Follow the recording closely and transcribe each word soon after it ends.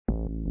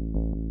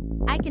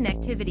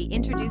iConnectivity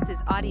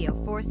introduces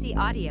Audio4c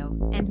audio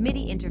and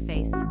MIDI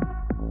interface.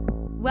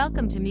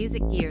 Welcome to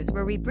Music Gears,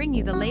 where we bring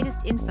you the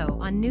latest info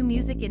on new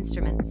music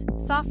instruments,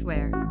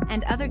 software,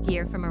 and other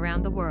gear from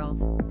around the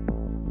world.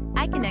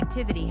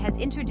 iConnectivity has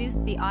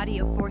introduced the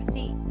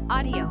Audio4c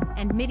audio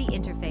and MIDI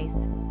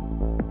interface.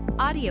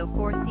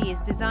 Audio4c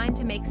is designed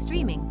to make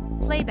streaming,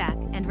 playback,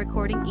 and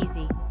recording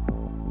easy.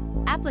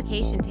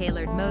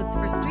 Application-tailored modes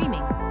for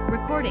streaming,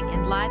 recording,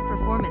 and live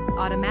performance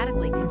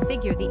automatically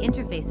configure the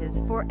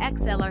interfaces for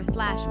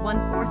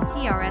XLR/1/4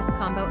 TRS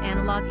combo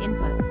analog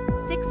inputs,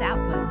 6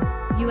 outputs,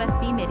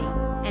 USB-MIDI,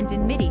 and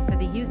DIN MIDI for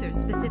the user's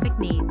specific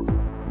needs.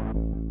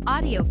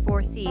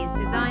 Audio4c is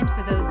designed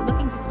for those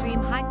looking to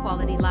stream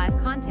high-quality live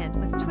content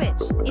with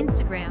Twitch,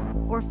 Instagram,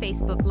 or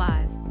Facebook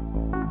Live.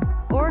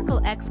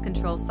 Oracle X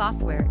Control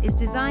software is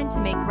designed to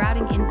make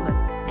routing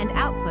inputs and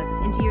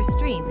outputs into your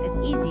stream as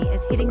easy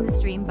as hitting the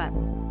stream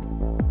button.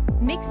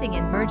 Mixing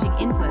and merging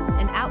inputs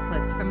and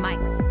outputs from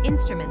mics,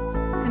 instruments,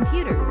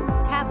 computers,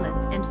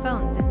 tablets, and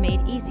phones is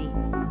made easy.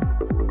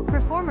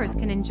 Performers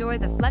can enjoy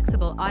the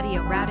flexible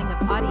audio routing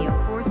of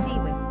Audio4c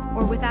with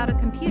or without a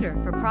computer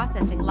for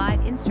processing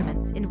live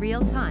instruments in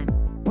real time,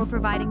 or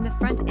providing the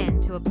front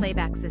end to a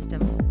playback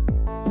system.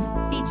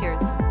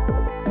 Features: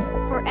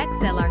 for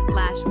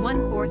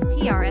XLR/1/4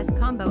 TRS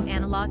combo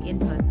analog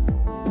inputs.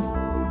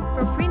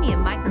 For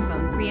premium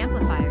microphone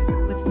preamplifiers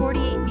with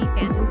 48V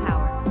phantom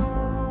power.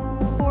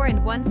 4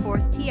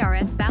 1/4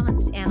 TRS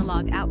balanced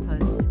analog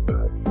outputs.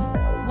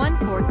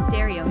 1/4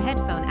 stereo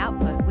headphone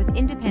output with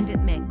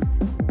independent mix.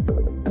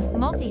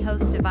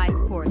 Multi-host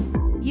device ports.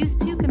 Use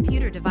 2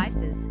 computer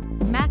devices,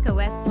 Mac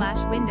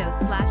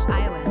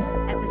OS/Windows/iOS,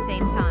 at the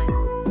same time.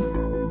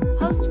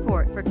 Host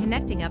port for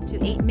connecting up to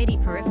 8 MIDI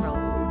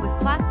peripherals, with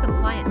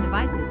class-compliant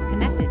devices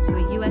connected to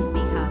a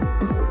USB hub.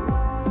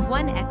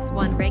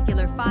 1x1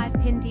 regular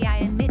 5-pin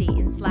DIN MIDI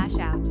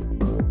in/out.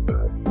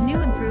 New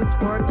improved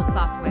Oracle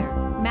software,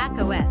 Mac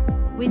OS,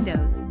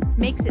 Windows,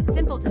 makes it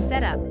simple to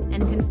set up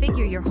and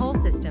configure your whole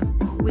system,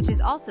 which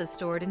is also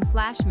stored in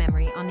flash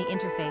memory on the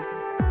interface.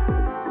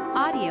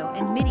 Audio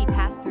and MIDI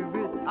pass-through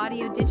routes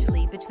audio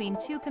digitally between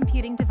 2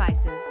 computing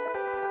devices.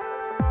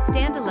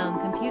 Standalone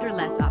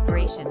computer-less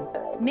operation,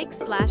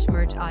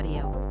 mix/merge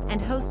audio,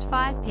 and host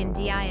 5-pin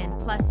DIN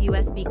plus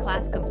USB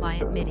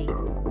class-compliant MIDI.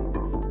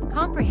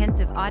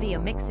 Comprehensive audio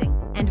mixing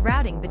and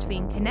routing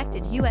between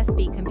connected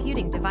USB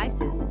computing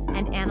devices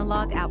and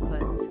analog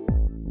outputs.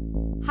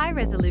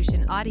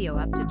 High-resolution audio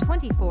up to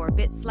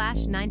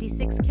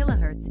 24-bit/96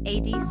 kHz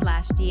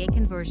AD/DA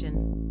conversion.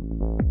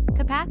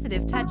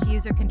 Capacitive touch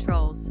user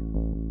controls.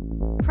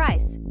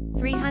 Price: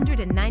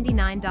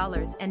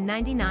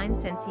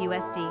 $399.99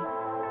 USD.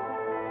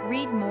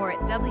 Read more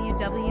at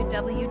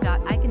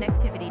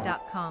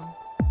www.iConnectivity.com.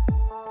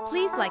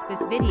 Please like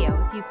this video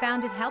if you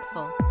found it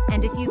helpful,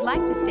 and if you'd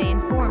like to stay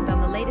informed on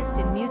the latest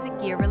in music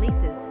gear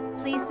releases,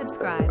 please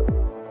subscribe.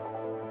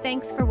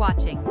 Thanks for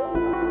watching.